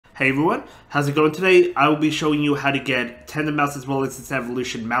Hey everyone, how's it going today? I will be showing you how to get Tandemaus as well as its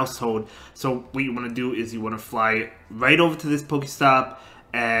evolution Maushold. So what you want to do is you want to fly right over to this Pokestop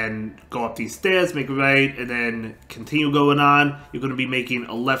and go up these stairs, make a right, and then continue going on. You're going to be making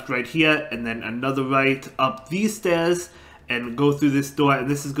a left right here, and then another right up these stairs, and go through this door,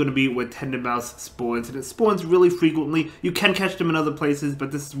 and this is going to be where Tandemaus spawns, and it spawns really frequently. You can catch them in other places,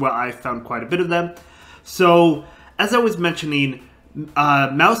 but this is where I found quite a bit of them. So, as I was mentioning,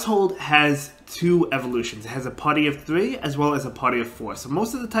 Maushold has two evolutions. It has a party of 3 as well as a party of 4. So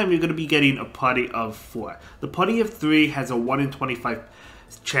most of the time you're going to be getting a party of 4. The party of 3 has a 1 in 25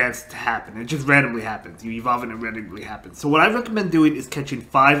 chance to happen. It just randomly happens. You evolve and it randomly happens. So what I recommend doing is catching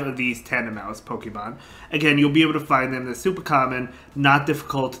 5 of these Tandemaus Pokemon. Again, you'll be able to find them. They're super common, not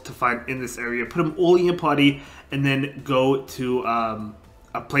difficult to find in this area. Put them all in your party and then go to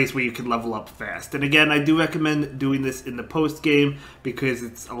a place where you can level up fast. And again, I do recommend doing this in the post game because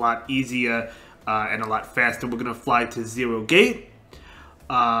it's a lot easier and a lot faster. We're going to fly to 0 Gate.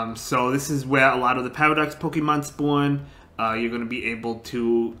 So this is where a lot of the Paradox Pokemon spawn. You're going to be able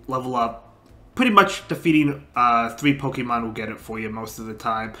to level up. Pretty much defeating 3 Pokemon will get it for you most of the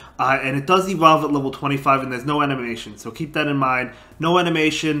time. And it does evolve at level 25 and there's no animation. So keep that in mind. No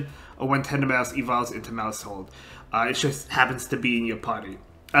animation when Tandemaus evolves into Maushold. It just happens to be in your party.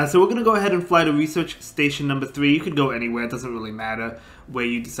 So we're going to go ahead and fly to Research Station number 3. You could go anywhere. It doesn't really matter where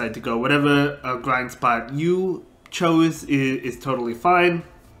you decide to go. Whatever grind spot you chose is totally fine.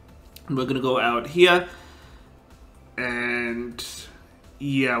 And we're going to go out here. And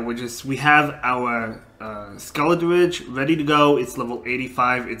yeah, we have our Scarlet Ridge ready to go. It's level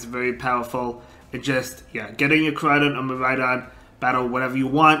 85. It's very powerful. It just, yeah, getting your Koraidon on the Rhydon. Battle whatever you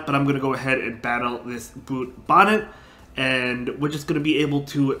want, but I'm going to go ahead and battle this Brute Bonnet, and we're just going to be able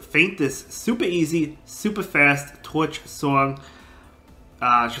to feint this super easy, super fast Torch Song.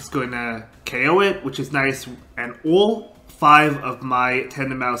 Just going to KO it, which is nice, and all 5 of my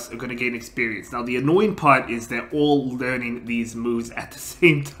Tandemaus are going to gain experience. Now the annoying part is they're all learning these moves at the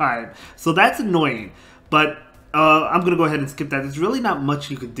same time, so that's annoying, but I'm going to go ahead and skip that. There's really not much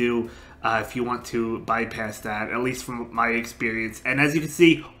you could do if you want to bypass that, at least from my experience. And as you can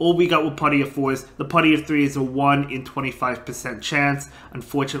see, all we got were party of 4s. The party of 3 is a 1 in 25% chance.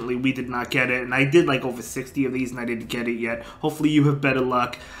 Unfortunately, we did not get it. And I did like over 60 of these and I didn't get it yet. Hopefully you have better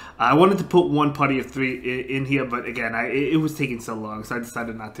luck. I wanted to put 1 party of 3 in here, but again, it was taking so long, so I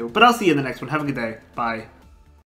decided not to. But I'll see you in the next one. Have a good day. Bye.